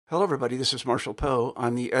Hello, everybody. This is Marshall Poe.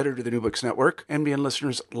 I'm the editor of the New Books Network. NBN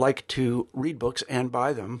listeners like to read books and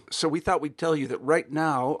buy them. So we thought we'd tell you that right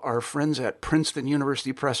now, our friends at Princeton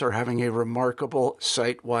University Press are having a remarkable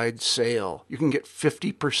site-wide sale. You can get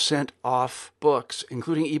 50% off books,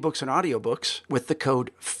 including ebooks and audiobooks, with the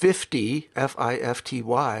code 50,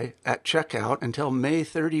 F-I-F-T-Y, at checkout until May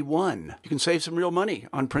 31. You can save some real money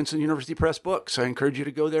on Princeton University Press books. I encourage you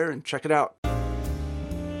to go there and check it out.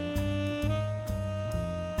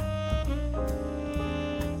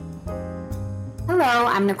 Hello,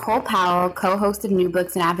 I'm Nicole Powell, co-host of New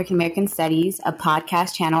Books in African American Studies, a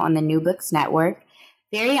podcast channel on the New Books Network.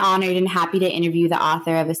 Very honored and happy to interview the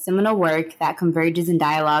author of a seminal work that converges and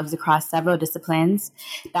dialogues across several disciplines,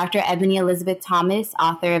 Dr. Ebony Elizabeth Thomas,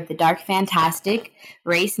 author of The Dark Fantastic,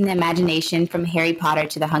 Race and the Imagination from Harry Potter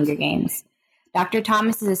to the Hunger Games. Dr.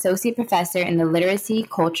 Thomas is Associate Professor in the Literacy,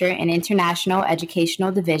 Culture, and International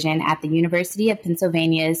Educational Division at the University of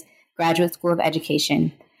Pennsylvania's Graduate School of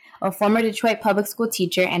Education. A former Detroit Public School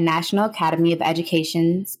teacher and National Academy of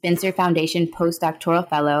Education Spencer Foundation postdoctoral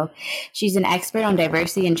fellow, she's an expert on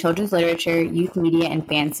diversity in children's literature, youth media, and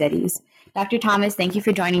fan studies. Dr. Thomas, thank you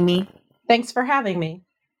for joining me. Thanks for having me.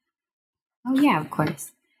 Oh, yeah, of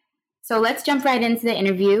course. So let's jump right into the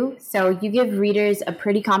interview. So you give readers a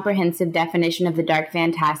pretty comprehensive definition of the dark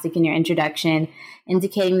fantastic in your introduction,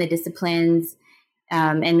 indicating the disciplines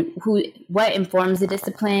and what informs the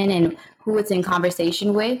discipline and who it's in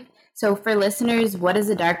conversation with. So for listeners, what is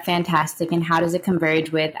the dark fantastic and how does it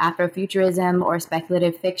converge with Afrofuturism or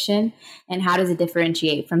speculative fiction? And how does it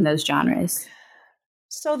differentiate from those genres?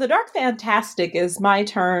 So the dark fantastic is my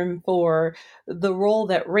term for the role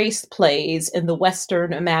that race plays in the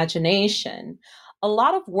Western imagination. A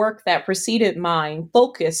lot of work that preceded mine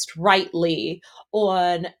focused rightly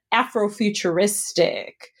on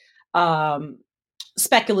Afrofuturistic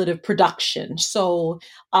speculative production. So,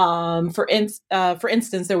 for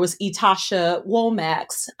instance, there was Ytasha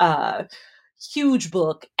Womack's huge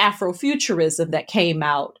book, Afrofuturism, that came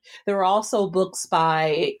out. There were also books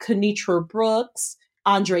by Kenitra Brooks,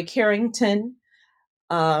 Andre Carrington.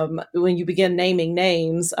 When you begin naming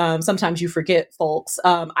names, sometimes you forget folks.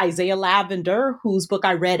 Isaiah Lavender, whose book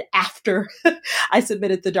I read after I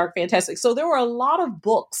submitted The Dark Fantastic. So there were a lot of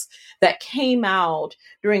books that came out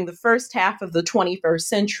during the first half of the 21st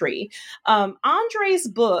century. Andre's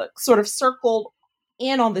book sort of circled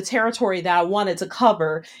in on the territory that I wanted to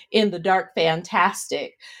cover in The Dark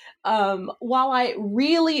Fantastic. While I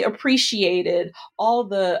really appreciated all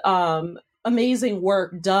the amazing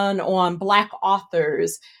work done on Black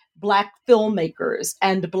authors, Black filmmakers,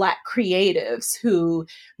 and Black creatives who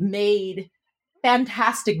made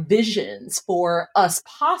fantastic visions for us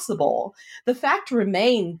possible, the fact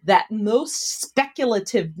remained that most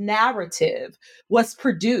speculative narrative was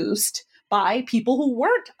produced by people who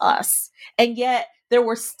weren't us. And yet there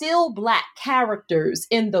were still Black characters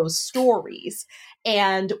in those stories.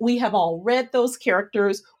 And we have all read those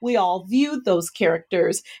characters. We all viewed those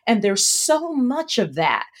characters. And there's so much of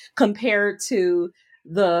that compared to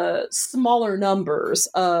the smaller numbers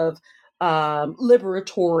of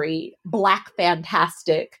liberatory, Black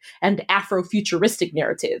fantastic, and Afrofuturistic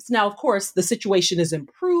narratives. Now, of course, the situation is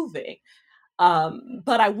improving.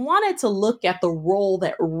 But I wanted to look at the role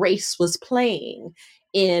that race was playing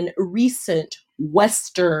in recent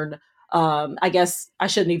Western I guess I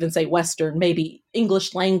shouldn't even say Western, maybe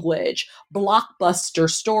English language, blockbuster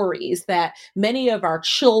stories that many of our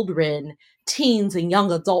children, teens, and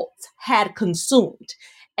young adults had consumed.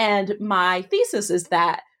 And my thesis is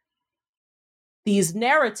that these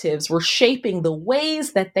narratives were shaping the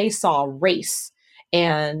ways that they saw race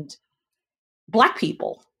and Black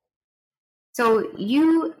people. So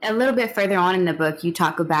you, a little bit further on in the book, you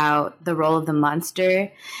talk about the role of the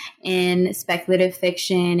monster in speculative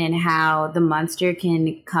fiction and how the monster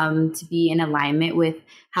can come to be in alignment with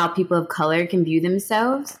how people of color can view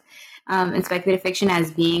themselves in speculative fiction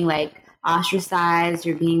as being like ostracized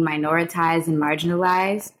or being minoritized and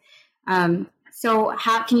marginalized. So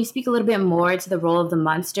how can you speak a little bit more to the role of the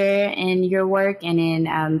monster in your work and in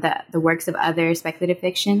the works of other speculative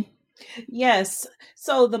fiction? Yes.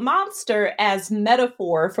 So the monster as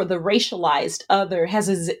metaphor for the racialized other has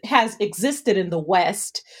existed in the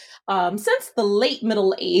West since the late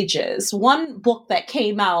Middle Ages. One book that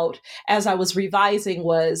came out as I was revising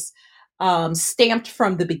was Stamped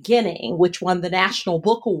from the Beginning, which won the National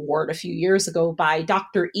Book Award a few years ago by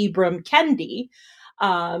Dr. Ibram Kendi.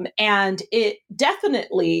 And it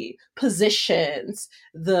definitely positions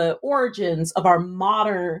the origins of our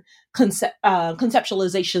modern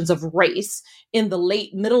conceptualizations of race in the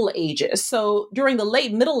late Middle Ages. So during the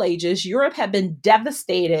late Middle Ages, Europe had been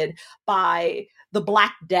devastated by the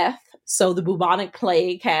Black Death. So the bubonic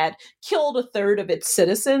plague had killed a third of its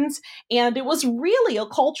citizens, and it was really a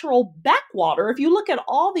cultural backwater. If you look at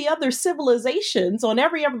all the other civilizations on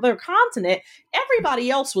every other continent,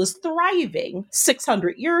 everybody else was thriving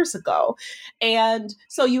 600 years ago. And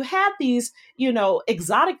so you had these,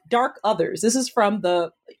 exotic dark others. This is from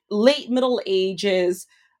the late Middle Ages,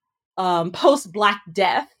 post Black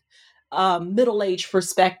Death, Middle Ages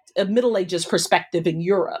perspective in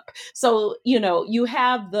Europe. So, you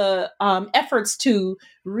have the efforts to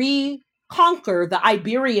reconquer the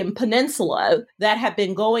Iberian Peninsula that have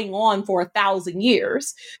been going on for 1,000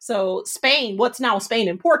 years. So Spain, what's now Spain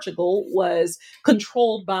and Portugal, was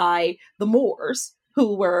controlled by the Moors,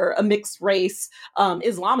 who were a mixed race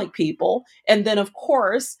Islamic people. And then, of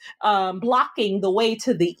course, blocking the way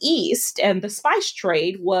to the east and the spice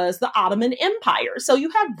trade was the Ottoman Empire. So you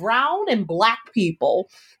have brown and black people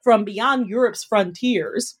from beyond Europe's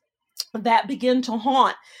frontiers that begin to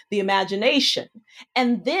haunt the imagination.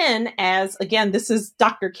 And then, this is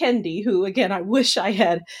Dr. Kendi, who, again, I wish I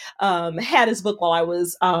had had his book while I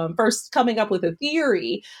was first coming up with a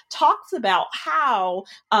theory, talks about how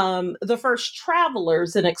the first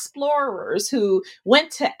travelers and explorers who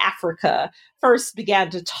went to Africa first began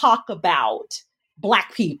to talk about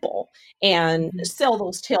Black people and sell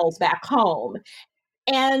those tales back home.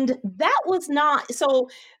 And that was not,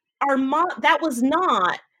 that was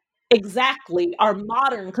not exactly our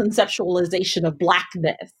modern conceptualization of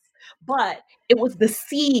Blackness, but it was the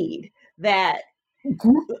seed that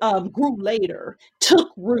grew later,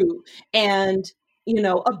 took root, and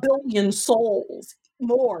a billion souls,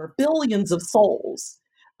 billions of souls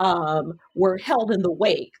were held in the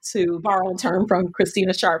wake, to borrow a term from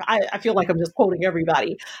Christina Sharp. I feel like I'm just quoting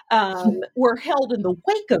everybody. Were held in the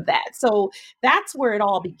wake of that. So that's where it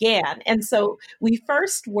all began. And so we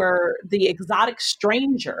first were the exotic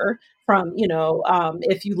stranger from,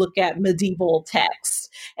 if you look at medieval texts.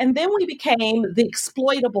 And then we became the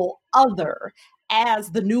exploitable other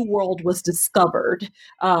as the New World was discovered,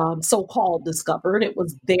 so-called discovered. It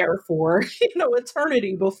was there for,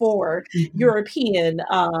 eternity before European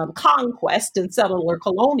conquest and settler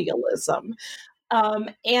colonialism.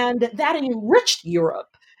 And that enriched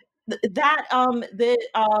Europe. The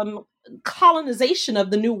colonization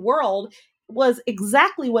of the New World was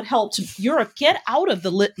exactly what helped Europe get out of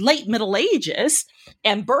the late Middle Ages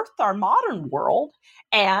and birthed our modern world,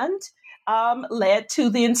 and led to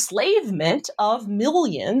the enslavement of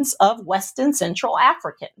millions of West and Central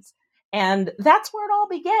Africans. And that's where it all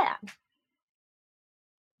began.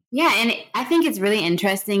 Yeah, and I think it's really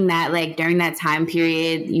interesting that, like, during that time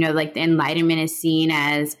period, like, the Enlightenment is seen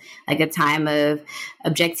as like a time of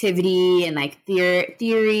objectivity and like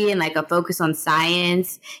theory and like a focus on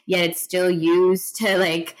science, yet it's still used to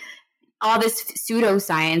like all this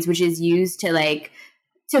pseudoscience, which is used to like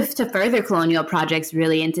to further colonial projects,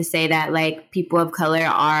 really, and to say that like people of color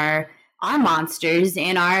are monsters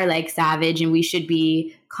and are like savage and we should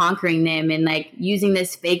be conquering them, and like using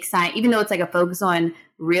this fake science, even though it's like a focus on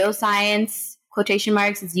real science, quotation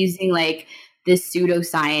marks, is using like this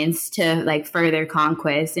pseudoscience to like further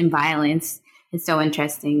conquest and violence. It's so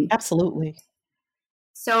interesting. Absolutely.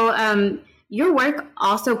 So your work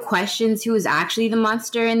also questions who is actually the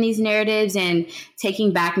monster in these narratives, and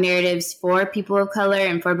taking back narratives for people of color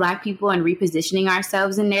and for Black people and repositioning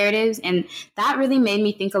ourselves in narratives. And that really made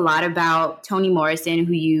me think a lot about Toni Morrison,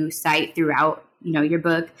 who you cite throughout your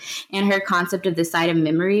book, and her concept of the site of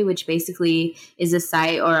memory, which basically is a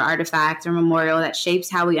site or artifact or memorial that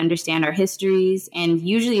shapes how we understand our histories and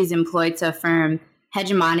usually is employed to affirm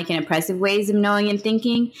hegemonic and oppressive ways of knowing and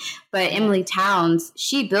thinking. But Emily Towns,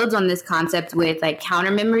 she builds on this concept with like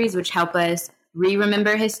counter memories, which help us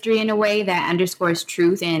re-remember history in a way that underscores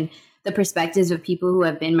truth and the perspectives of people who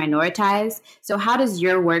have been minoritized. So how does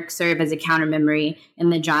your work serve as a counter memory in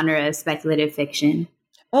the genre of speculative fiction?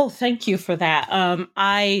 Oh, thank you for that.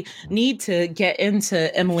 I need to get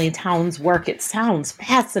into Emily Towns' work. It sounds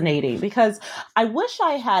fascinating because I wish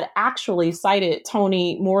I had actually cited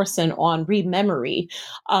Toni Morrison on Rememory,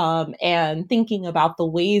 and thinking about the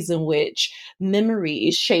ways in which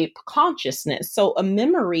memories shape consciousness. So a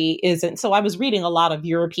memory isn't, so I was reading a lot of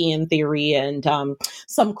European theory, and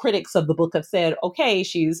some critics of the book have said, okay,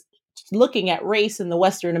 she's looking at race in the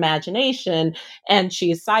Western imagination, and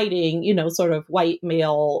she's citing, sort of white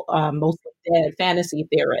male, mostly dead fantasy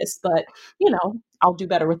theorists. But, I'll do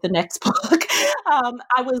better with the next book.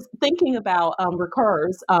 I was thinking about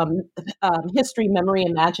Ricoeur's History, Memory,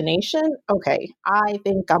 Imagination. Okay, I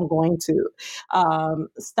think I'm going to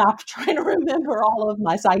stop trying to remember all of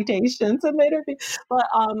my citations and later. But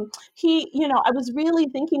I was really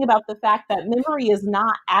thinking about the fact that memory is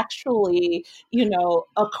not actually,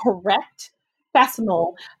 a correct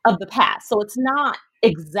facsimile of the past. So it's not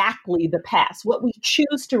exactly the past. What we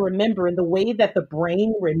choose to remember and the way that the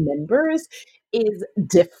brain remembers is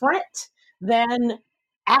different than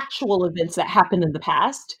actual events that happened in the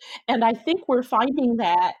past. And I think we're finding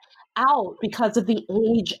that out because of the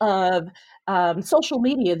age of social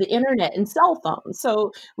media, the internet, and cell phones.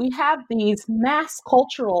 So we have these mass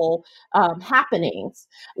cultural happenings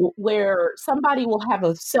where somebody will have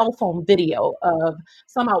a cell phone video of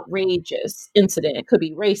some outrageous incident. It could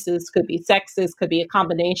be racist, could be sexist, could be a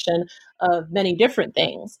combination of many different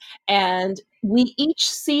things. And we each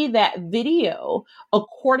see that video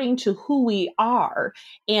according to who we are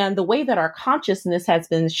and the way that our consciousness has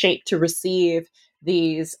been shaped to receive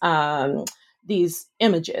these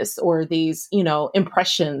images or these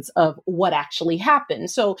impressions of what actually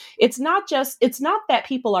happened. So it's not that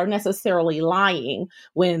people are necessarily lying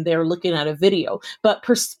when they're looking at a video, but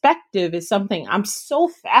perspective is something I'm so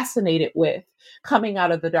fascinated with coming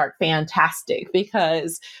out of the Dark Fantastic,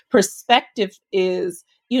 because perspective is,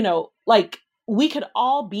 like, we could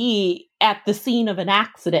all be at the scene of an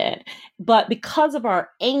accident, but because of our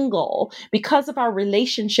angle, because of our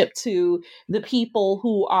relationship to the people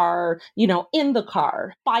who are, in the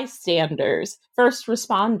car, bystanders, first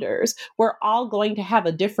responders, we're all going to have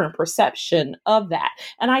a different perception of that.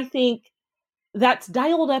 And I think that's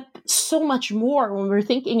dialed up so much more when we're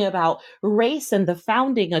thinking about race and the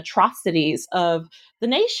founding atrocities of the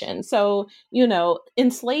nation. So,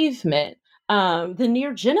 enslavement, the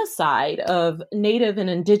near genocide of Native and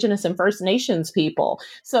Indigenous and First Nations people.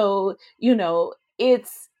 So,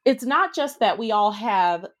 it's not just that we all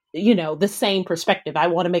have, the same perspective. I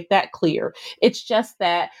want to make that clear. It's just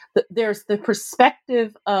that there's the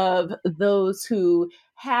perspective of those who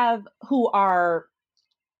are,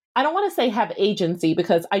 I don't want to say have agency,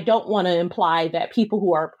 because I don't want to imply that people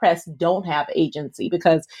who are oppressed don't have agency,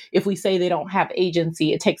 because if we say they don't have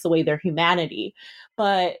agency, it takes away their humanity.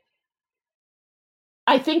 But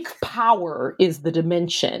I think power is the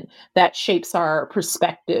dimension that shapes our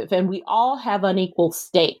perspective, and we all have unequal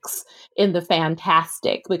stakes in the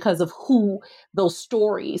fantastic because of who those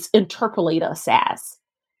stories interpolate us as.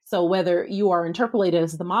 So whether you are interpolated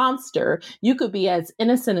as the monster, you could be as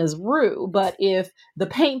innocent as Rue, but if the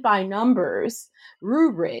paint by numbers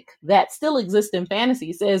rubric that still exists in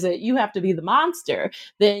fantasy says that you have to be the monster,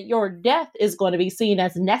 then your death is going to be seen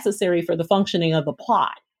as necessary for the functioning of the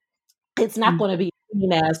plot. It's not going to be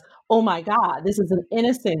seen as, oh my God, this is an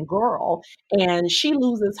innocent girl and she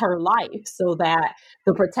loses her life so that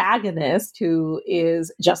the protagonist, who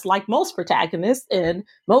is just like most protagonists in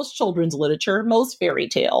most children's literature, most fairy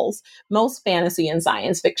tales, most fantasy and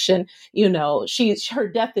science fiction, her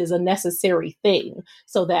death is a necessary thing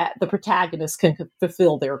so that the protagonist can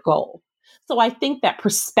fulfill their goal. So I think that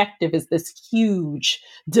perspective is this huge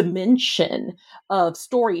dimension of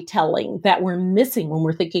storytelling that we're missing when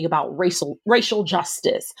we're thinking about racial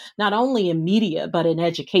justice, not only in media, but in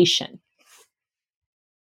education.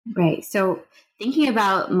 Right. So thinking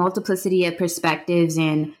about multiplicity of perspectives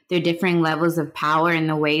and their differing levels of power and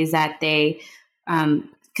the ways that they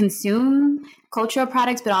consume cultural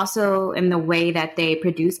products, but also in the way that they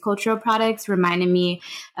produce cultural products, reminded me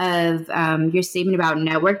of your statement about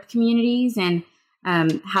networked communities and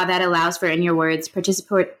how that allows for, in your words,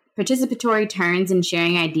 participatory turns and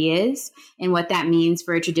sharing ideas, and what that means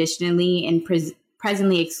for traditionally and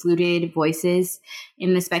presently excluded voices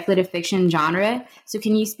in the speculative fiction genre. So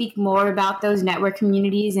can you speak more about those network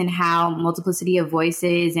communities and how multiplicity of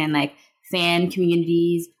voices and like fan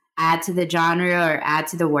communities add to the genre or add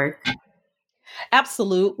to the work?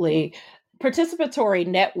 Absolutely. Participatory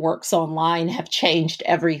networks online have changed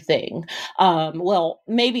everything. Well,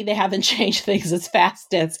 maybe they haven't changed things as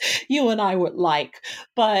fast as you and I would like,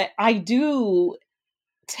 but I do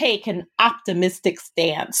take an optimistic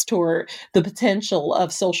stance toward the potential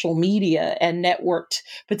of social media and networked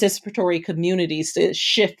participatory communities to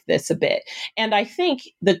shift this a bit. And I think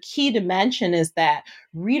the key dimension is that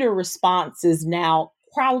reader response is now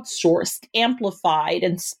crowdsourced, amplified,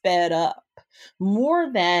 and sped up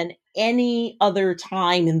more than any other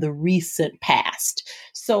time in the recent past.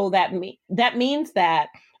 So that means that,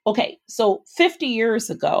 okay, so 50 years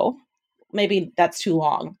ago, maybe that's too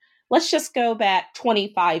long. Let's just go back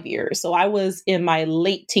 25 years. So I was in my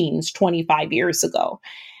late teens 25 years ago.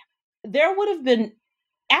 There would have been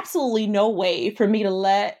absolutely no way for me to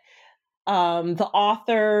let the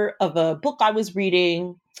author of a book I was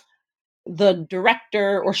reading, the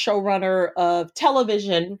director or showrunner of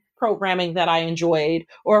television programming that I enjoyed,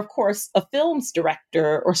 or of course, a film's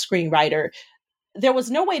director or screenwriter. There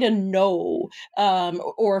was no way to know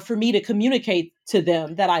or for me to communicate to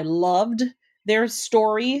them that I loved their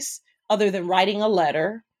stories other than writing a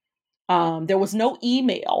letter. There was no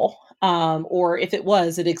email, or if it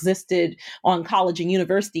was, it existed on college and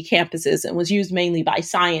university campuses and was used mainly by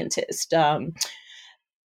scientists.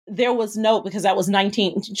 There was no, because that was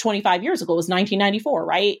 25 years ago, it was 1994,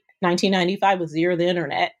 right? 1995 was the year of the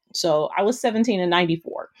internet. So I was 17 in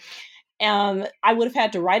 94. I would have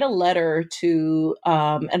had to write a letter to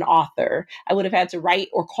an author. I would have had to write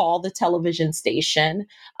or call the television station.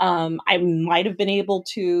 I might have been able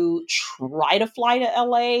to try to fly to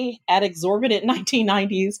LA at exorbitant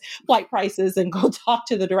 1990s flight prices and go talk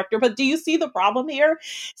to the director. But do you see the problem here?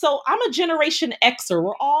 So I'm a Generation Xer.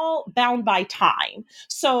 We're all bound by time.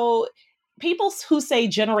 So people who say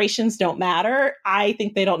generations don't matter, I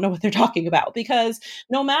think they don't know what they're talking about, because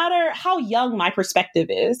no matter how young my perspective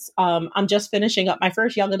is, I'm just finishing up my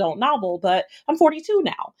first young adult novel, but I'm 42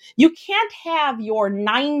 now. You can't have your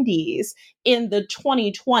 90s in the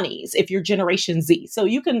 2020s if you're Generation Z. So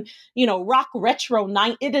you can, rock retro.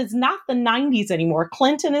 It is not the 90s anymore.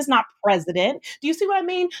 Clinton is not president. Do you see what I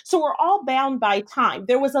mean? So we're all bound by time.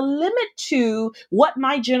 There was a limit to what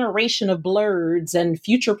my generation of blurs and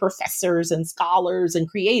future professors and scholars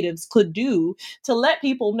and creatives could do to let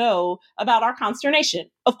people know about our consternation.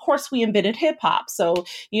 Of course, we invented hip hop. So,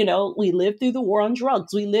 we lived through the war on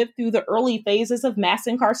drugs. We lived through the early phases of mass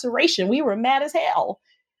incarceration. We were mad as hell.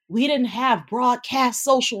 We didn't have broadcast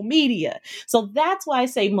social media. So that's why I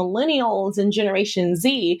say millennials and Generation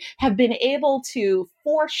Z have been able to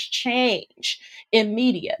force change in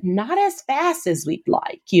media, not as fast as we'd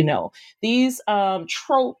like. These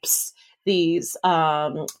tropes, these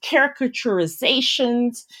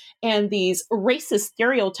caricaturizations, and these racist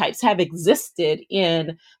stereotypes have existed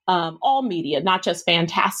in all media, not just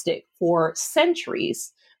fantastic, for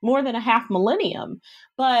centuries, more than a half millennium.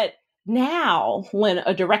 But now, when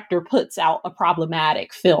a director puts out a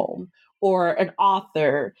problematic film or an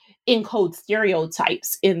author encodes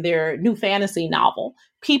stereotypes in their new fantasy novel,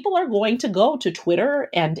 people are going to go to Twitter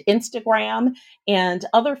and Instagram and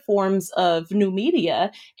other forms of new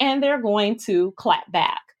media, and they're going to clap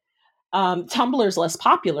back. Tumblr is less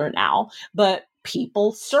popular now, but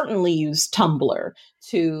people certainly use Tumblr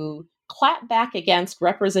to clap back against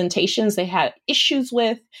representations they had issues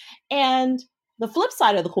with. And the flip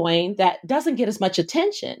side of the coin that doesn't get as much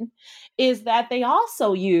attention is that they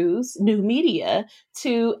also use new media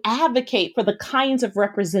to advocate for the kinds of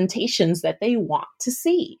representations that they want to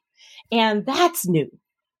see. And that's new.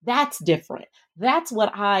 That's different. That's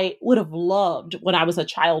what I would have loved when I was a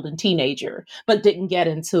child and teenager, but didn't get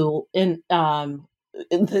into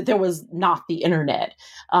there was not the internet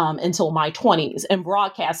until my 20s, and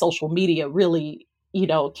broadcast social media really,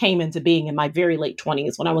 came into being in my very late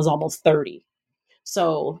 20s when I was almost 30.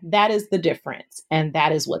 So that is the difference. And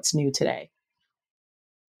that is what's new today.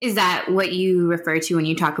 Is that what you refer to when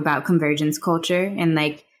you talk about convergence culture and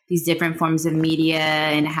like these different forms of media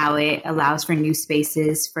and how it allows for new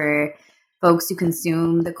spaces for folks who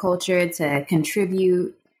consume the culture to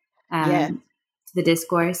contribute to the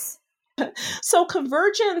discourse? So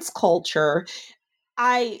convergence culture,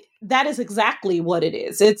 that is exactly what it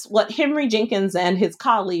is. It's what Henry Jenkins and his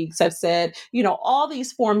colleagues have said, all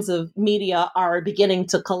these forms of media are beginning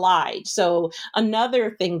to collide. So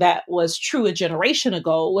another thing that was true a generation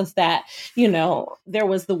ago was that, there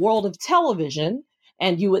was the world of television,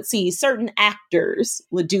 and you would see certain actors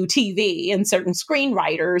would do TV and certain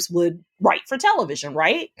screenwriters would write for television,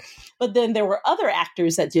 right? But then there were other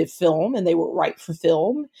actors that did film and they would write for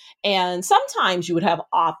film. And sometimes you would have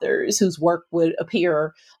authors whose work would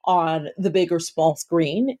appear on the big or small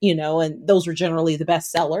screen, and those were generally the best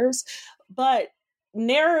sellers. But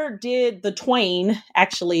ne'er did the twain,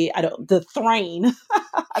 actually, the thrain,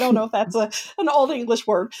 I don't know if that's an old English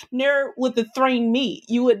word, ne'er would the thrain meet.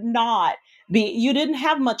 You didn't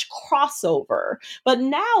have much crossover. But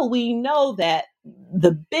now we know that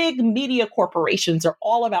the big media corporations are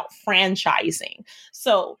all about franchising.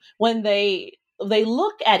 So when they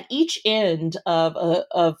look at each end of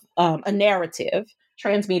a narrative,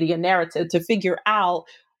 transmedia narrative, to figure out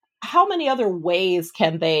how many other ways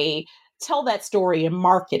can they tell that story and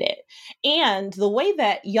market it. And the way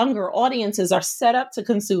that younger audiences are set up to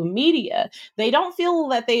consume media, they don't feel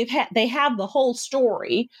that they have the whole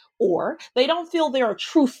story, or they don't feel they're a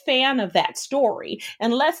true fan of that story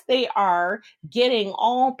unless they are getting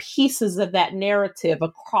all pieces of that narrative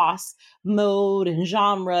across mode and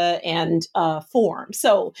genre and form.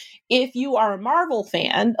 So if you are a Marvel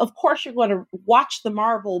fan, of course you're going to watch the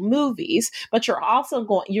Marvel movies, but you're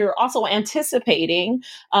also anticipating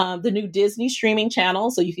the new Disney streaming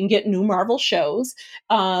channel so you can get new Marvel shows.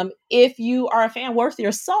 If you are a fan worth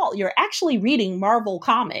your salt, you're actually reading Marvel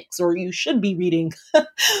comics, or you should be reading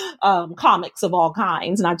comics of all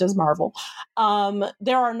kinds, not just Marvel.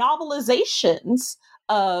 There are novelizations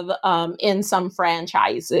of in some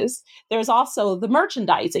franchises. There's also the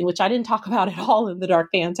merchandising, which I didn't talk about at all in The Dark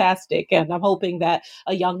Fantastic, and I'm hoping that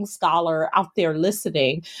a young scholar out there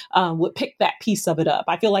listening would pick that piece of it up.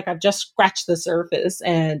 I feel like I've just scratched the surface,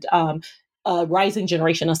 and a rising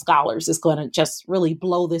generation of scholars is going to just really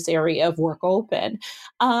blow this area of work open.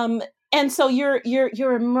 And so you're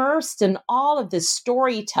immersed in all of this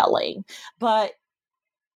storytelling, but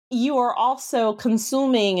you are also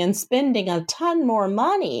consuming and spending a ton more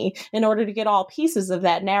money in order to get all pieces of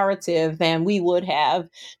that narrative than we would have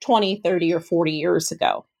 20, 30, or 40 years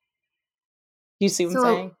ago. You see what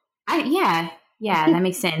I'm saying? Yeah, that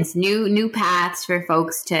makes sense. New paths for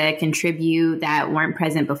folks to contribute that weren't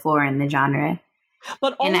present before in the genre.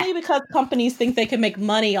 But only because companies think they can make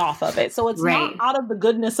money off of it. So it's not out of the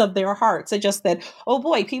goodness of their hearts. It's just that, oh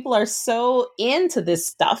boy, people are so into this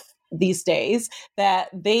stuff these days that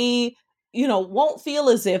they, won't feel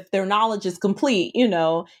as if their knowledge is complete,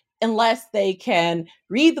 unless they can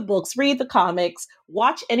read the books, read the comics,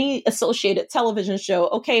 watch any associated television show.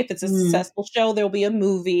 Okay, if it's a successful show, there'll be a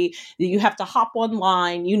movie. You have to hop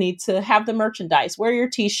online. You need to have the merchandise, wear your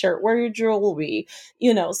t-shirt, wear your jewelry,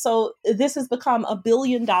 so this has become $1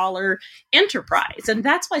 billion enterprise. And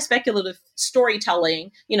that's why speculative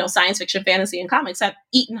storytelling, science fiction, fantasy, and comics have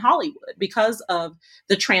eaten Hollywood, because of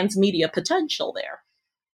the transmedia potential there.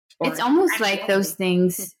 It's almost like those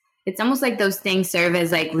things serve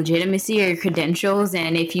as like legitimacy or credentials.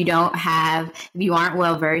 And if you aren't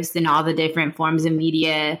well versed in all the different forms of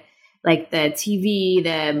media, like the TV,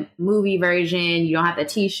 the movie version, you don't have the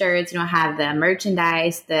t-shirts, you don't have the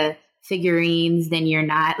merchandise, the figurines, then you're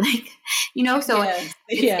not so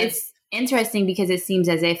it's interesting because it seems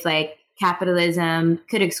as if like capitalism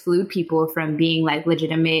could exclude people from being like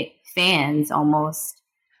legitimate fans almost.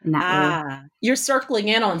 You're circling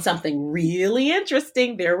in on something really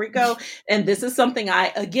interesting. There we go. And this is something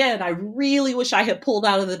I really wish I had pulled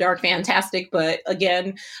out of The Dark Fantastic, but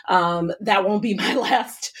again, that won't be my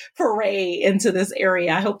last foray into this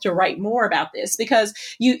area. I hope to write more about this, because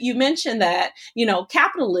you mentioned that,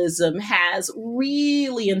 capitalism has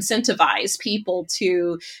really incentivized people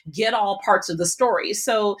to get all parts of the story.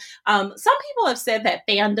 So some people have said that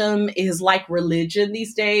fandom is like religion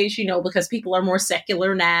these days, because people are more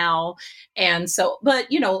secular now. And so, but,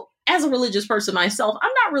 as a religious person myself,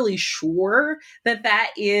 I'm not really sure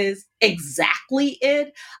that is exactly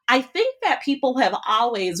it. I think that people have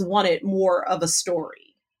always wanted more of a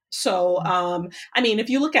story. So, if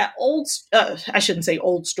you look at I shouldn't say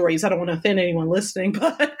old stories. I don't want to offend anyone listening,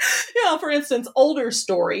 but, for instance, older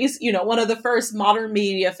stories, one of the first modern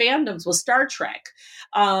media fandoms was Star Trek.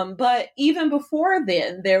 But even before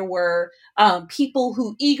then, there were people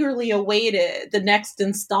who eagerly awaited the next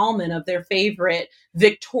installment of their favorite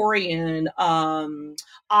Victorian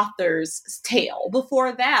author's tale.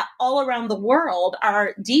 Before that, all around the world,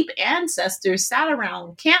 our deep ancestors sat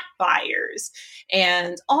around campfires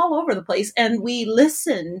and all over the place, and we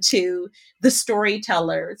listened to the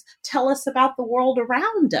storytellers tell us about the world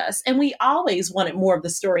around us. And we always wanted more of the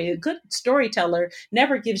story. A good storyteller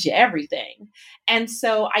never gives you everything. And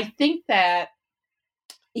so I think that,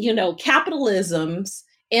 capitalism's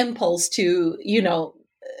impulse to,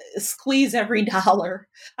 squeeze every dollar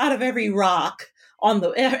out of every rock on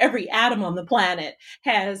every atom on the planet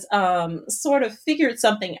has sort of figured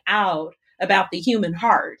something out about the human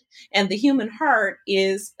heart. And the human heart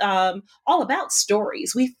is all about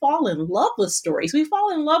stories. We fall in love with stories. We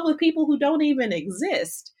fall in love with people who don't even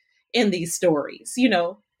exist in these stories.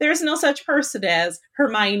 There's no such person as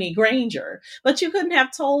Hermione Granger, but you couldn't have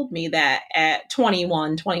told me that at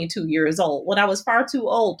 21, 22 years old, when I was far too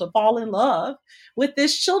old to fall in love with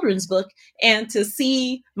this children's book and to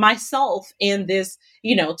see myself in this,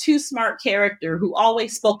 too smart character who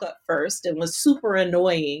always spoke up first and was super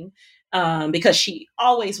annoying because she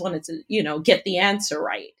always wanted to, get the answer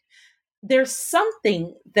right. There's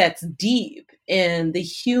something that's deep in the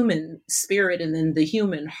human spirit and in the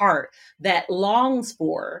human heart that longs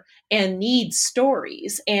for and needs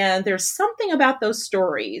stories. And there's something about those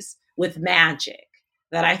stories with magic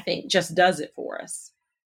that I think just does it for us.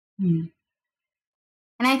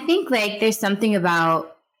 And I think like there's something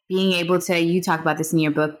about being able to, you talk about this in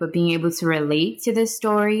your book, but being able to relate to the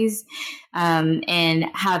stories and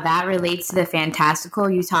how that relates to the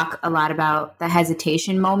fantastical. You talk a lot about the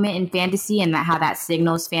hesitation moment in fantasy and how that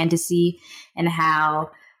signals fantasy, and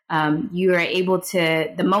how you are able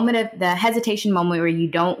to, the moment of the hesitation moment where you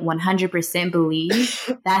don't 100%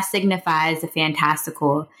 believe, that signifies the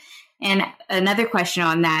fantastical. And another question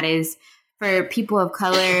on that is, for people of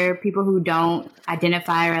color, people who don't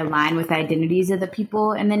identify or align with the identities of the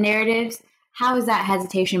people in the narratives, how is that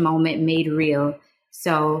hesitation moment made real?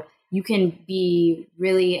 So you can be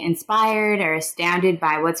really inspired or astounded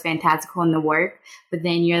by what's fantastical in the work, but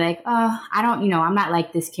then you're like, oh, I'm not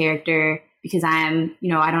like this character because I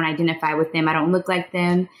don't identify with them. I don't look like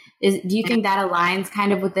them. Do you think that aligns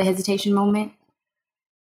kind of with the hesitation moment?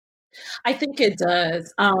 I think it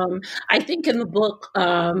does. I think in the book,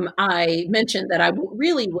 I mentioned that I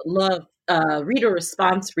really would love reader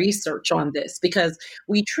response research on this, because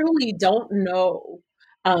we truly don't know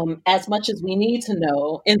as much as we need to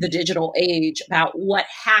know in the digital age about what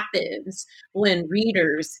happens when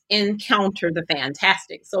readers encounter the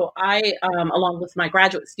fantastic. So I, along with my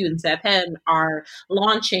graduate students at Penn, are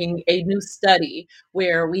launching a new study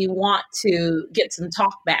where we want to get some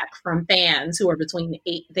talk back from fans who are between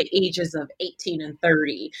the ages of 18 and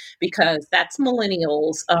 30, because that's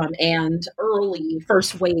millennials and early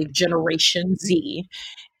first wave Generation Z.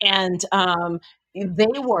 And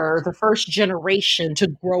they were the first generation to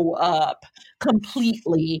grow up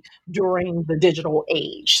completely during the digital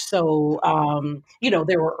age. So,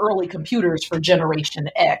 there were early computers for Generation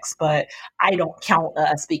X, but I don't count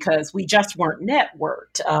us because we just weren't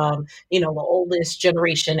networked. The oldest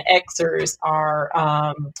Generation Xers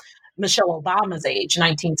are Michelle Obama's age,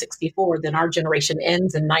 1964. Then our generation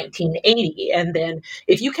ends in 1980. And then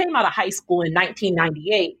if you came out of high school in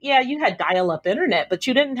 1998, yeah, you had dial-up internet, but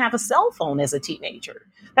you didn't have a cell phone as a teenager.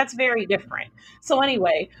 That's very different. So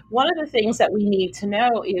anyway, one of the things that we need to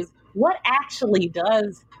know is what actually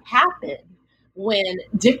does happen when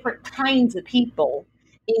different kinds of people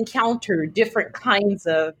encounter different kinds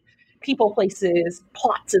of people, places,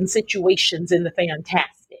 plots, and situations in the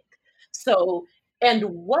fantastic. So, and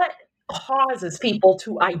what causes people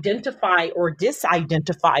to identify or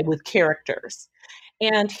disidentify with characters?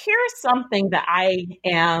 And here's something that I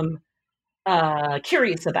am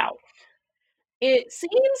curious about. It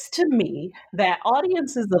seems to me that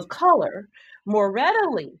audiences of color more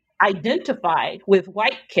readily identify with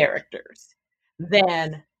white characters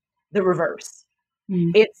than the reverse.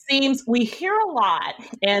 It seems we hear a lot,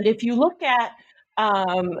 and if you look at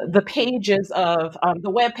the pages of the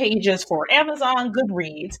web pages for Amazon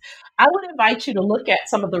Goodreads, I would invite you to look at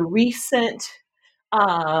some of the recent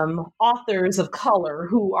authors of color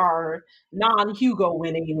who are non-Hugo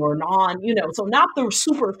winning or so not the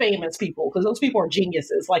super famous people, because those people are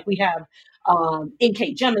geniuses. Like we have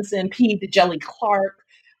N.K. Jemisin, P. Djeli Clark,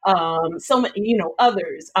 so many,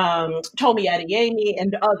 others, Tomi Adeyemi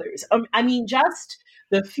and others. Just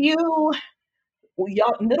the few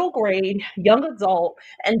middle grade, young adult,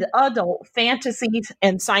 and adult fantasies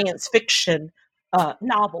and science fiction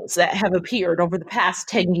novels that have appeared over the past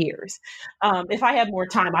 10 years. If I had more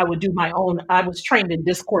time, I would do my own. I was trained in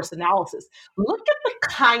discourse analysis. Look at the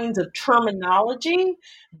kinds of terminology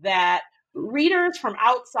that readers from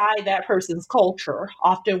outside that person's culture,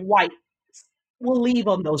 often white, will leave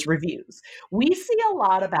on those reviews. We see a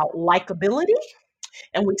lot about likability,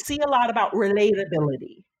 and we see a lot about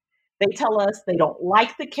relatability. They tell us they don't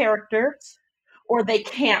like the characters or they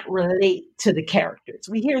can't relate to the characters.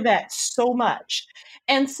 We hear that so much.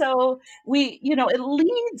 And so it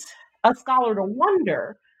leads a scholar to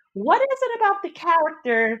wonder, what is it about the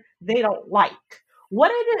character they don't like? What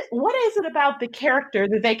is it about the character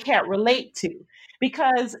that they can't relate to?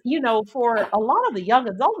 Because, for a lot of the young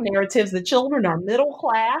adult narratives, the children are middle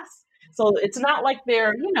class. So it's not like they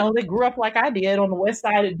grew up like I did on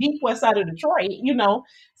the deep west side of Detroit,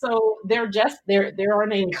 So there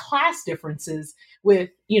aren't any class differences with,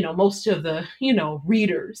 most of the,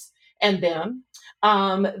 readers and them.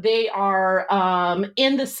 They are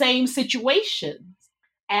in the same situations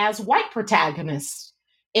as white protagonists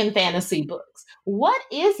in fantasy books. What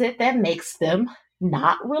is it that makes them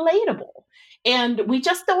not relatable? And we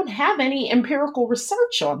just don't have any empirical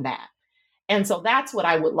research on that. And so that's what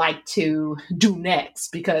I would like to do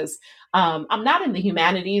next, because I'm not in the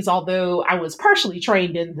humanities, although I was partially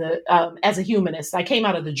trained in as a humanist. I came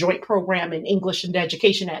out of the joint program in English and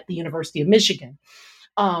education at the University of Michigan,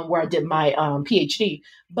 where I did my PhD.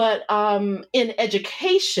 But in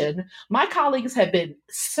education, my colleagues have been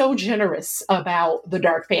so generous about the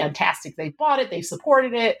dark fantastic. They bought it, they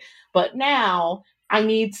supported it. But now I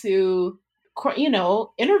need to,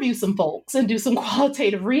 interview some folks and do some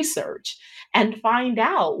qualitative research and find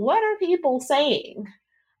out what are people saying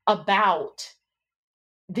about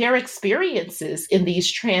their experiences in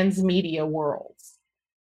these transmedia worlds.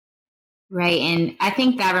 Right. And I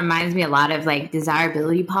think that reminds me a lot of like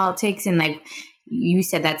desirability politics. And like you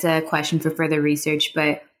said, that's a question for further research.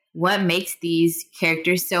 But what makes these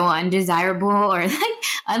characters so undesirable or like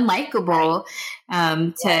unlikable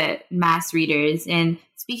to mass readers? And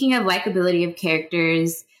speaking of likability of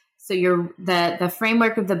characters, so the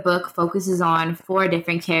framework of the book focuses on 4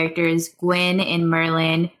 different characters: Gwen in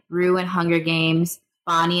Merlin, Rue in Hunger Games,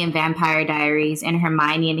 Bonnie in Vampire Diaries, and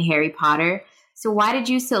Hermione in Harry Potter. So why did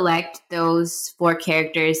you select those 4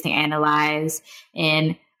 characters to analyze,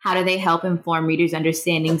 and how do they help inform readers'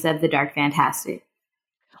 understandings of the dark fantastic?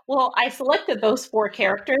 Well, I selected those 4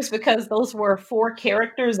 characters because those were 4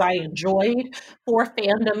 characters I enjoyed, 4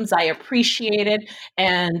 fandoms I appreciated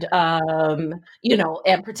and, and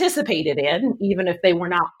participated in, even if they were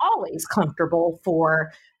not always comfortable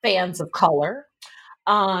for fans of color.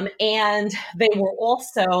 And they were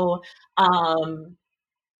also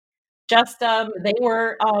they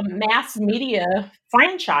were mass media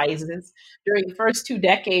franchises during the first 2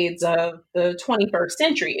 decades of the 21st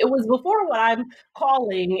century. It was before what I'm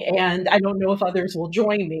calling, and I don't know if others will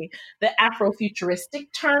join me, the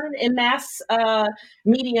Afrofuturistic turn in mass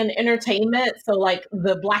media and entertainment. So like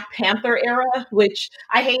the Black Panther era, which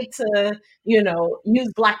I hate to,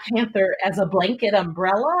 use Black Panther as a blanket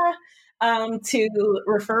umbrella to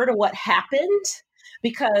refer to what happened.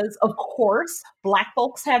 Because, of course, Black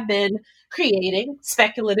folks have been creating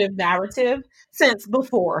speculative narrative since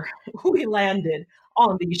before we landed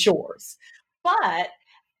on these shores. But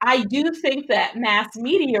I do think that mass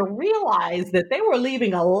media realized that they were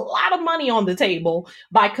leaving a lot of money on the table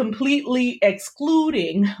by completely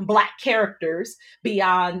excluding Black characters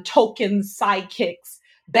beyond tokens, sidekicks,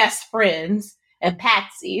 best friends, and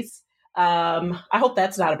patsies. I hope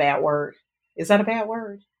that's not a bad word. Is that a bad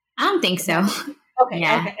word? I don't think so. Okay.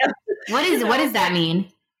 Yeah. Okay. What does that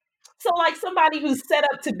mean? So like somebody who's set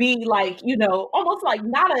up to be like, almost like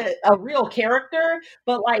not a real character,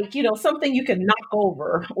 but like, something you can knock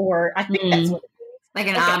over, or I think that's what it is. Like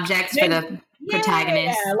an object for the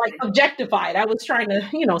protagonist. Yeah, like objectified. I was trying to,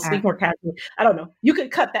 speak more casually. I don't know. You can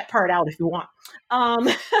cut that part out if you want.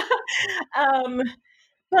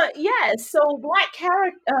 But yeah, so Black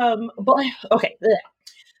character, okay.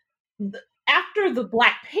 After the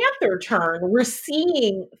Black Panther turn, we're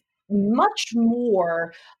seeing much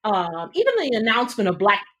more, even the announcement of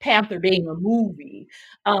Black Panther being a movie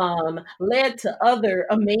led to other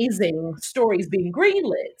amazing stories being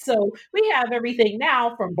greenlit. So we have everything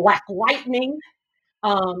now from Black Lightning,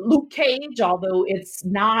 Luke Cage, although it's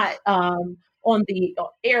not on the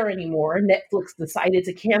air anymore. Netflix decided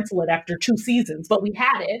to cancel it after 2 seasons, but we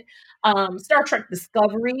had it. Star Trek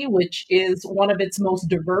Discovery, which is one of its most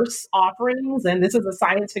diverse offerings. And this is a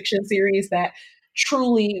science fiction series that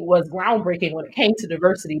truly was groundbreaking when it came to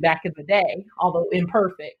diversity back in the day, although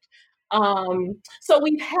imperfect. So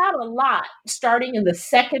we've had a lot starting in the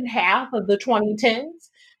second half of the 2010s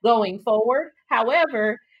going forward.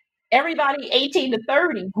 However, everybody 18 to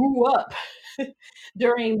 30 grew up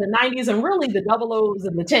during the 90s and really the 00s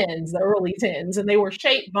and the 10s, the early 10s, and they were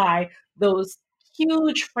shaped by those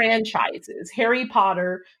huge franchises: Harry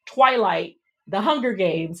Potter, Twilight, The Hunger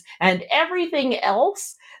Games, and everything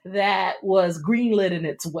else that was greenlit in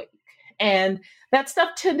its wake. And that stuff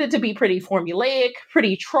tended to be pretty formulaic,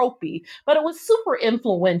 pretty tropey, but it was super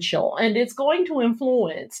influential, and it's going to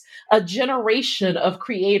influence a generation of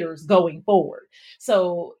creators going forward.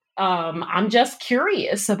 So I'm just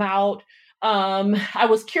curious about I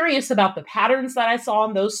was curious about the patterns that I saw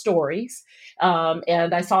in those stories.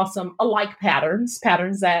 And I saw some alike patterns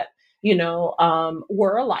that,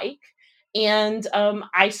 were alike. And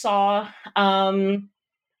I saw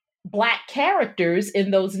Black characters in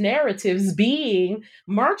those narratives being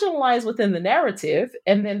marginalized within the narrative.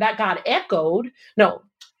 And then that got echoed. No,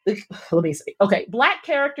 let me see. Okay, Black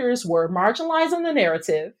characters were marginalized in the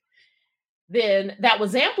narrative. Then that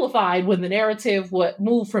was amplified when the narrative would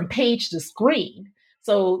move from page to screen.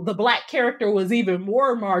 So the Black character was even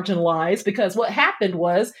more marginalized, because what happened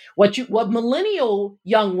was what millennial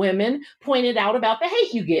young women pointed out about the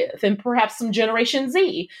hate you give, and perhaps some Generation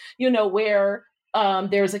Z, where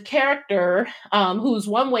there's a character who's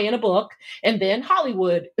one way in a book, and then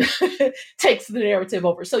Hollywood takes the narrative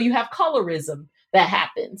over. So you have colorism that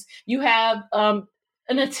happens. You have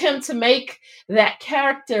an attempt to make that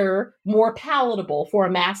character more palatable for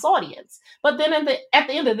a mass audience. But then at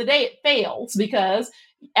the end of the day, it fails, because,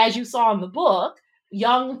 as you saw in the book,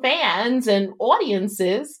 young fans and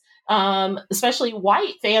audiences, especially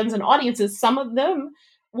white fans and audiences, some of them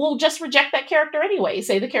will just reject that character anyway,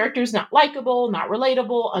 say the character is not likable, not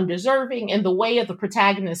relatable, undeserving, in the way of the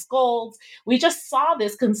protagonist's goals. We just saw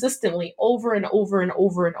this consistently over and over and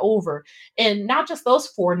over and over. And not just those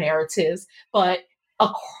four narratives, but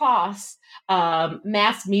across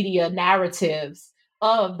mass media narratives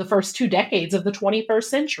of the first 2 decades of the 21st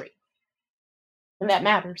century. And that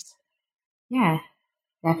matters. Yeah,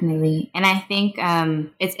 definitely. And I think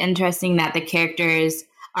it's interesting that the characters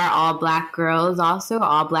are all Black girls, also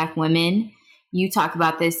all Black women. You talk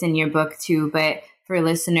about this in your book too, but for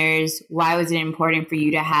listeners, why was it important for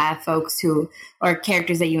you to have folks who, or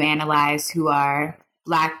characters that you analyze who are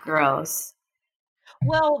Black girls?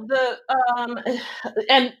 Well, I'm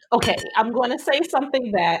going to say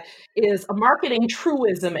something that is a marketing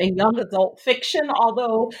truism in young adult fiction,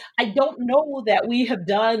 although I don't know that we have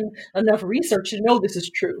done enough research to know this is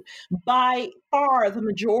true. By far, the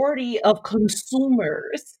majority of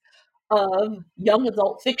consumers of young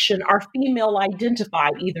adult fiction are female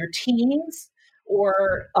identified, either teens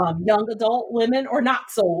or young adult women or not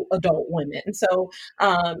so adult women. So,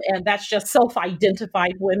 and that's just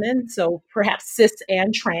self-identified women, so perhaps cis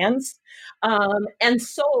and trans. And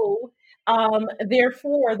so,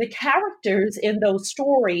 therefore, the characters in those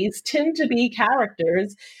stories tend to be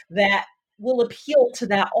characters that will appeal to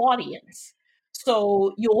that audience.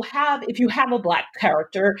 So you'll have, if you have a Black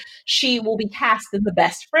character, she will be cast in the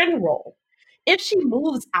best friend role. If she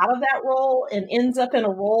moves out of that role and ends up in a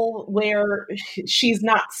role where she's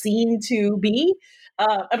not seen to be,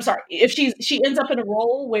 if she ends up in a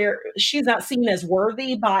role where she's not seen as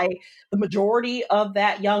worthy by the majority of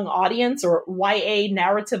that young audience or YA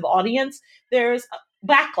narrative audience, there's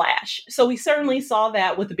backlash. So we certainly saw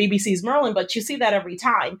that with the BBC's Merlin, but you see that every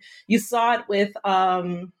time. You saw it with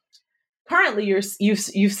currently you've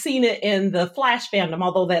seen it in the Flash fandom,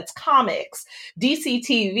 although that's comics. DC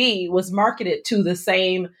TV was marketed to the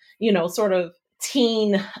same, sort of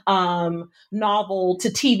teen novel to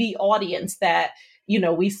TV audience that,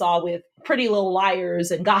 we saw with Pretty Little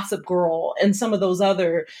Liars and Gossip Girl and some of those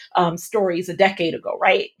other stories a decade ago,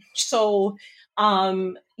 right? So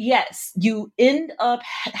yes, you end up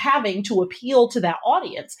having to appeal to that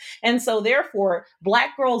audience. And so therefore,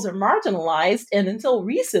 Black girls are marginalized. And until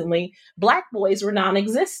recently, Black boys were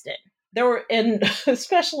non-existent. There were, and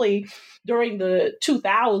especially during the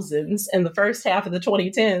 2000s and the first half of the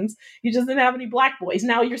 2010s, you just didn't have any Black boys.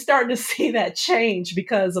 Now you're starting to see that change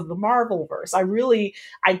because of the Marvelverse.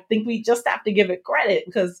 I think we just have to give it credit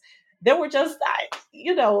because there were just,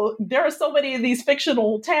 there are so many of these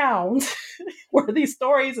fictional towns where these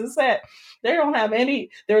stories are set. They don't have any,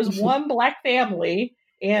 there's one Black family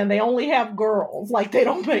and they only have girls, like they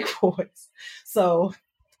don't make boys. So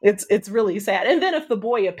it's really sad. And then if the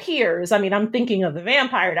boy appears, I'm thinking of the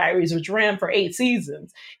Vampire Diaries, which ran for 8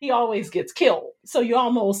 seasons, he always gets killed. So you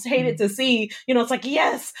almost hated to see, it's like,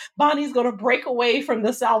 yes, Bonnie's going to break away from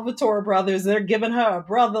the Salvatore brothers. They're giving her a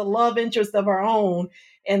brother love interest of her own.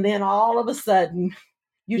 And then all of a sudden,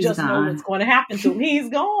 he's just gone. Know what's going to happen to him. He's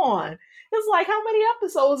gone. It's like, how many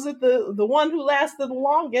episodes did the one who lasted the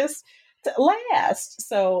longest last?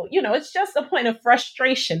 So, it's just a point of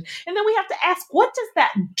frustration. And then we have to ask, what does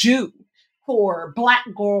that do for Black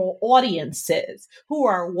girl audiences who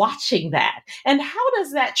are watching that? And how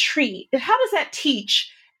does that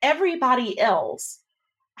teach everybody else?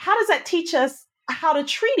 How does that teach us how to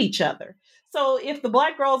treat each other? So if the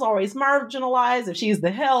Black girl's always marginalized, if she's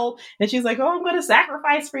the help and she's like, oh, I'm going to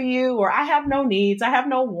sacrifice for you, or I have no needs, I have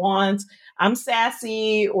no wants, I'm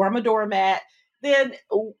sassy, or I'm a doormat, then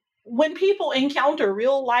when people encounter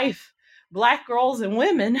real life Black girls and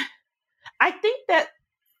women, I think that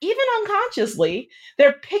even unconsciously,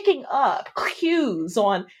 they're picking up cues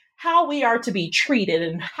on how we are to be treated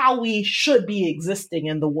and how we should be existing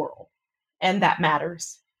in the world. And that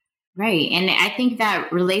matters. Right. And I think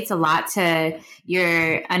that relates a lot to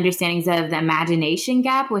your understandings of the imagination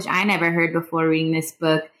gap, which I never heard before reading this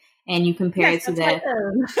book. And you compare it to the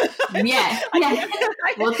yeah.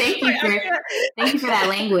 Well, thank you for that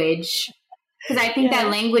language. Because I think that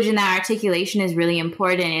language and that articulation is really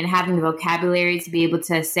important, and having the vocabulary to be able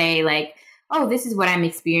to say like, oh, this is what I'm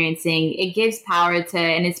experiencing. It gives power to,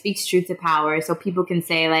 and it speaks truth to power. So people can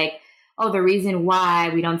say like, oh, the reason why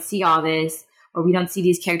we don't see all this, or we don't see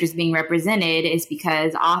these characters being represented, is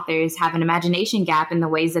because authors have an imagination gap in the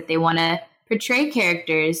ways that they want to portray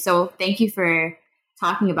characters. So thank you for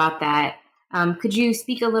talking about that. Could you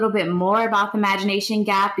speak a little bit more about the imagination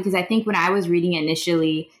gap? Because I think when I was reading it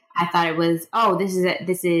initially, I thought it was, oh, this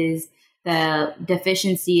is the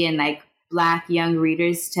deficiency in like Black young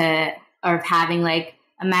readers to or of having like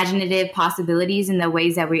imaginative possibilities in the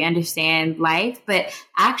ways that we understand life, but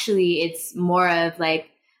actually it's more of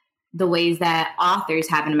like the ways that authors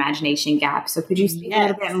have an imagination gap. So could you speak a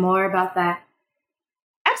little bit more about that?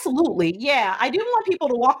 Absolutely. Yeah. I didn't want people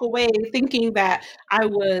to walk away thinking that I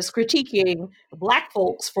was critiquing Black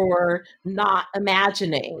folks for not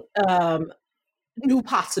imagining new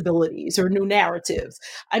possibilities or new narratives.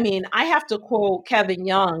 I mean, I have to quote Kevin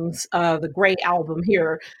Young's The Great album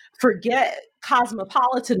here: forget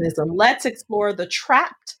cosmopolitanism. Let's explore the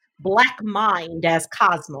trapped Black mind as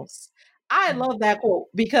cosmos. I love that quote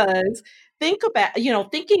because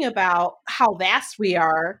thinking about how vast we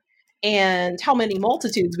are and how many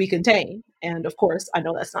multitudes we contain. And of course, I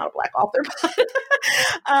know that's not a Black author,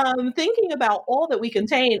 but thinking about all that we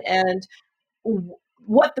contain and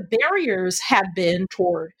what the barriers have been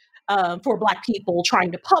toward for Black people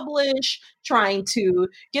trying to publish, trying to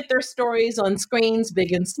get their stories on screens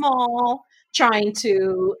big and small, trying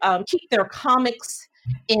to keep their comics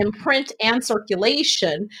in print and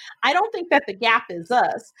circulation. I don't think that the gap is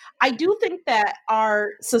us. I do think that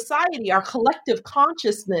our society, our collective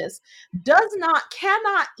consciousness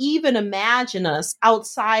cannot even imagine us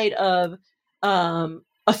outside of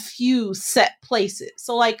a few set places.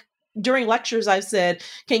 So like during lectures, I've said,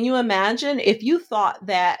 can you imagine if you thought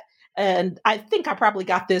that, and I think I probably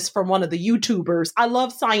got this from one of the YouTubers. I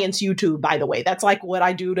love science YouTube, by the way. That's like what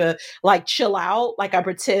I do to like chill out. Like I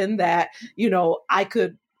pretend that, I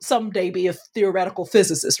could someday be a theoretical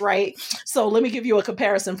physicist, right? So let me give you a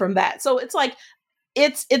comparison from that. So it's like,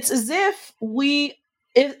 it's as if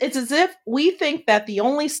it's as if we think that the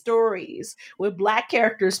only stories with Black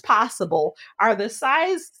characters possible are the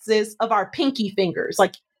sizes of our pinky fingers,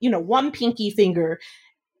 like, one pinky finger,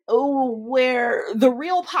 where the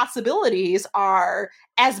real possibilities are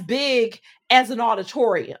as big as an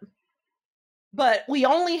auditorium. But we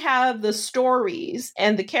only have the stories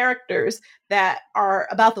and the characters that are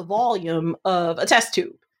about the volume of a test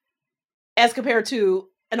tube as compared to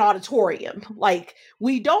an auditorium. Like,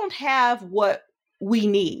 we don't have what we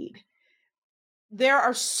need. There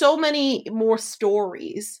are so many more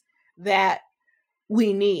stories that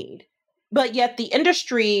we need. But yet the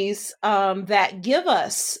industries that give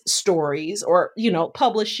us stories, or,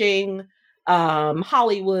 publishing,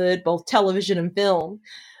 Hollywood, both television and film,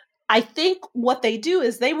 I think what they do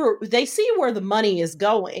is they see where the money is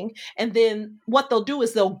going, and then what they'll do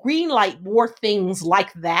is they'll greenlight more things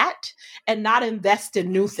like that and not invest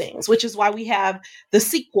in new things, which is why we have the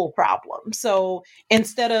sequel problem. So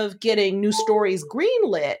instead of getting new stories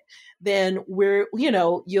greenlit, then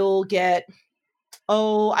you'll get,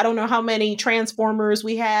 I don't know how many Transformers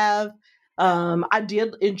we have. I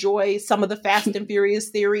did enjoy some of the Fast and Furious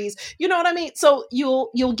theories. You know what I mean? So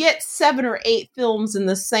you'll get 7 or 8 films in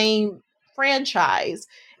the same franchise,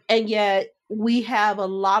 and yet we have a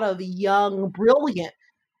lot of young, brilliant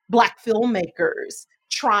Black filmmakers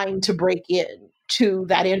trying to break in to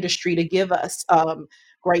that industry to give us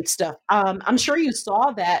great stuff. I'm sure you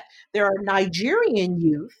saw that there are Nigerian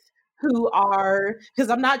youth who are, because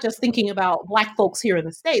I'm not just thinking about Black folks here in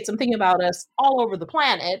the States, I'm thinking about us all over the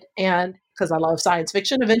planet. And because I love science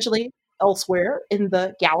fiction, eventually elsewhere in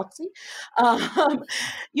the galaxy,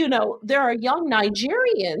 there are young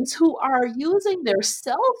Nigerians who are using their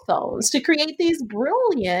cell phones to create these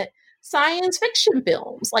brilliant science fiction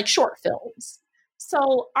films, like short films.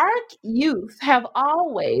 So our youth have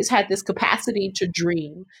always had this capacity to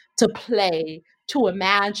dream, to play, to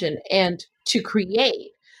imagine, and to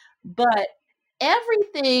create. But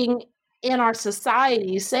everything in our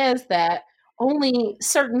society says that only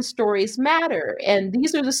certain stories matter. And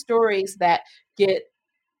these are the stories that get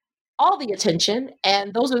all the attention.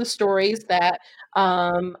 And those are the stories that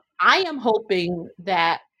I am hoping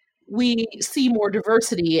that we see more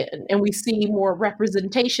diversity in, and we see more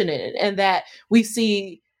representation in it, and that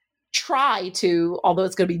we try to, although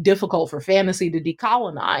it's going to be difficult for fantasy to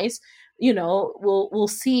decolonize, we'll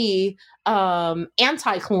see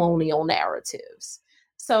anti-colonial narratives.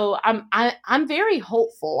 So I'm very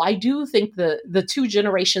hopeful. I do think the 2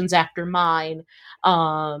 generations after mine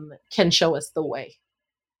can show us the way.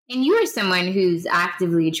 And you are someone who's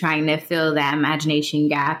actively trying to fill that imagination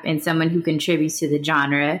gap, and someone who contributes to the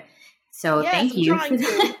genre. So yes, thank you for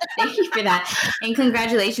that. Thank you for that. And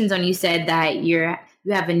congratulations on, you said that you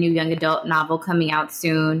have a new young adult novel coming out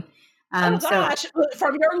soon. Oh gosh,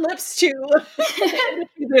 from your lips to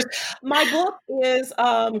my book is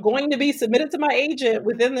going to be submitted to my agent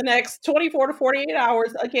within the next 24 to 48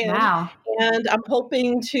 hours again. Wow. and I'm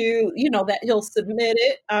hoping to, that he'll submit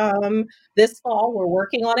it this fall. We're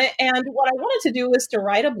working on it. And what I wanted to do is to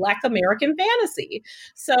write a Black American fantasy.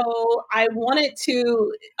 So I wanted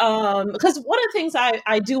to, because one of the things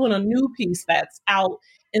I do in a new piece that's out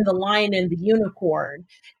in The Lion and the Unicorn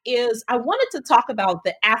is I wanted to talk about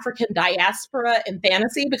the African diaspora in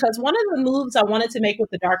fantasy, because one of the moves I wanted to make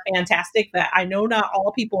with the Dark Fantastic that I know not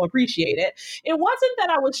all people appreciate it wasn't that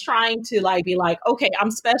I was trying to be like, okay, I'm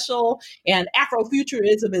special and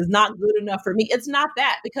Afrofuturism is not good enough for me. It's not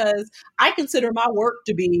that, because I consider my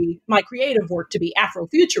creative work to be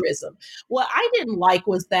Afrofuturism. What I didn't like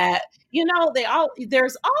was that,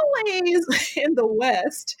 there's always in the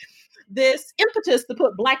West this impetus to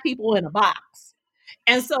put Black people in a box.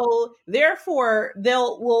 And so therefore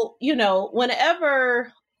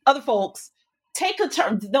whenever other folks take a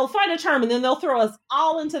term, they'll find a term and then they'll throw us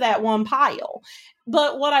all into that one pile.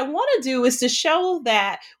 But what I want to do is to show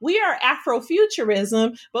that we are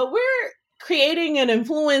Afrofuturism, but we're creating and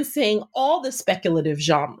influencing all the speculative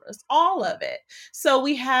genres, all of it. So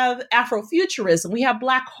we have Afrofuturism, we have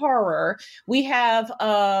Black horror, we have,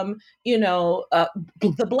 the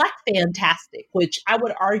Black Fantastic, which I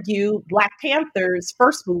would argue Black Panther's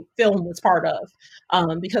first film was part of,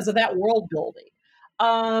 because of that world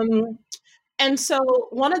building. And so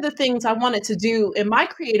one of the things I wanted to do in my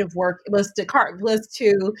creative work was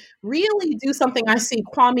to really do something I see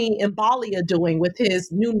Kwame Mbalia doing with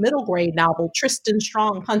his new middle grade novel, Tristan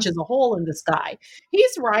Strong Punches a Hole in the Sky.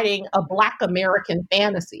 He's writing a Black American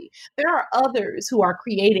fantasy. There are others who are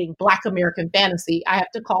creating Black American fantasy. I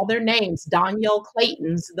have to call their names. Danielle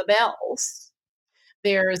Clayton's The Bells.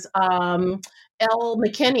 There's Elle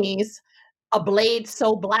McKinney's A Blade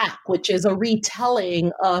So Black, which is a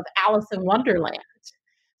retelling of Alice in Wonderland.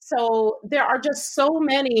 So there are just so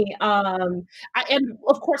many, and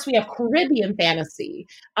of course we have Caribbean fantasy.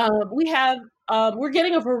 We're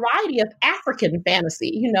getting a variety of African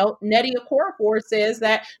fantasy. Nnedi Okorafor says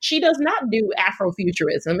that she does not do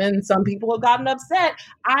Afrofuturism, and some people have gotten upset.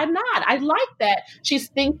 I'm not. I like that she's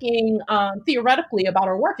thinking theoretically about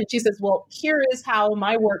her work, and she says, well, here is how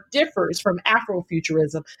my work differs from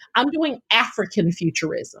Afrofuturism. I'm doing African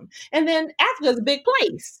futurism. And then Africa is a big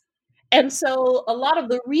place. And so a lot of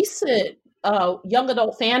the recent young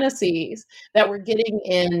adult fantasies that we're getting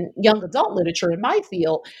in young adult literature in my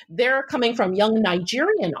field, they're coming from young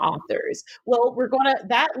Nigerian authors. Well,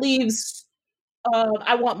 that leaves,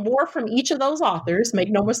 I want more from each of those authors. Make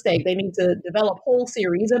no mistake, they need to develop whole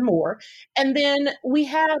series and more. And then we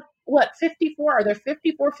have, 54? Are there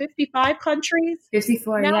 54, 55 countries?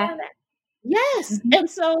 54, now? Yeah. Yes. Mm-hmm. And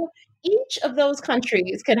so each of those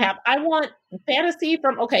countries can have, I want fantasy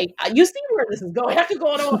from, okay, you see where this is going. I could go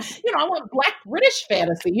on, I want Black British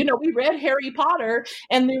fantasy. We read Harry Potter,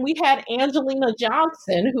 and then we had Angelina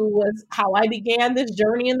Johnson, who was how I began this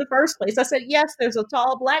journey in the first place. I said, yes, there's a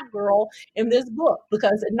tall Black girl in this book,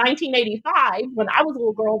 because in 1985, when I was a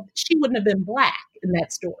little girl, she wouldn't have been Black in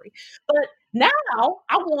that story. But now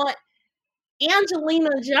I want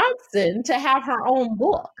Angelina Johnson to have her own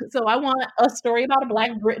book. So I want a story about a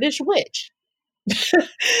Black British witch.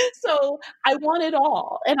 So I want it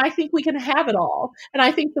all. And I think we can have it all. And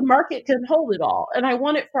I think the market can hold it all. And I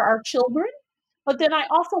want it for our children. But then I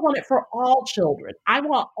also want it for all children. I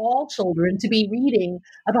want all children to be reading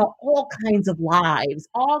about all kinds of lives,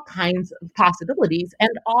 all kinds of possibilities,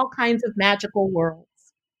 and all kinds of magical worlds.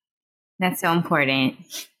 That's so important.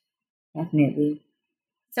 Definitely.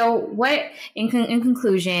 So what, in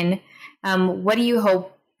conclusion, what do you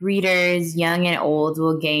hope readers, young and old,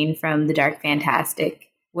 will gain from the Dark Fantastic?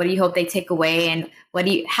 What do you hope they take away, and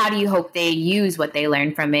how do you hope they use what they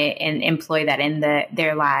learn from it and employ that in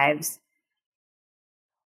their lives?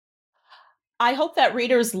 I hope that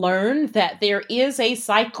readers learn that there is a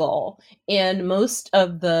cycle in most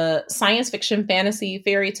of the science fiction, fantasy,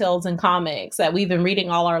 fairy tales, and comics that we've been reading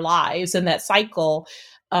all our lives, and that cycle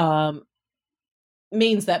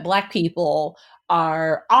means that Black people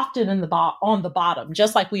are often on the bottom,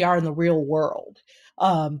 just like we are in the real world.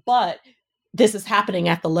 But this is happening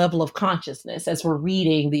at the level of consciousness as we're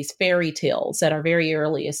reading these fairy tales at our very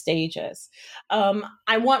earliest stages.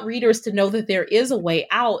 I want readers to know that there is a way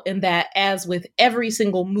out, and that, as with every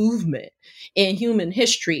single movement in human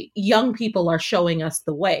history, young people are showing us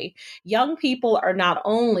the way. Young people are not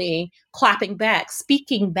only clapping back,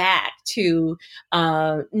 speaking back to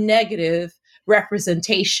negative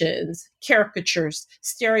representations, caricatures,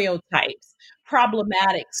 stereotypes,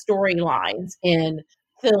 problematic storylines in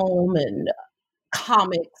film and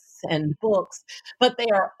comics and books, but they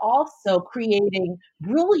are also creating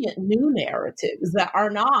brilliant new narratives that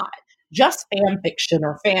are not just fan fiction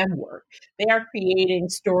or fan work. They are creating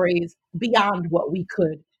stories beyond what we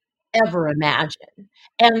could ever imagine.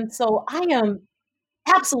 And so I am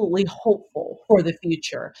absolutely hopeful for the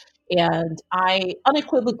future. And I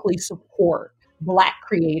unequivocally support Black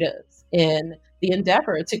creatives in the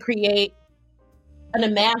endeavor to create an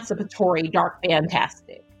emancipatory dark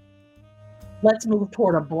fantastic. Let's move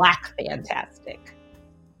toward a Black fantastic.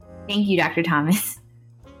 Thank you, Dr. Thomas.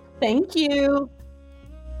 Thank you.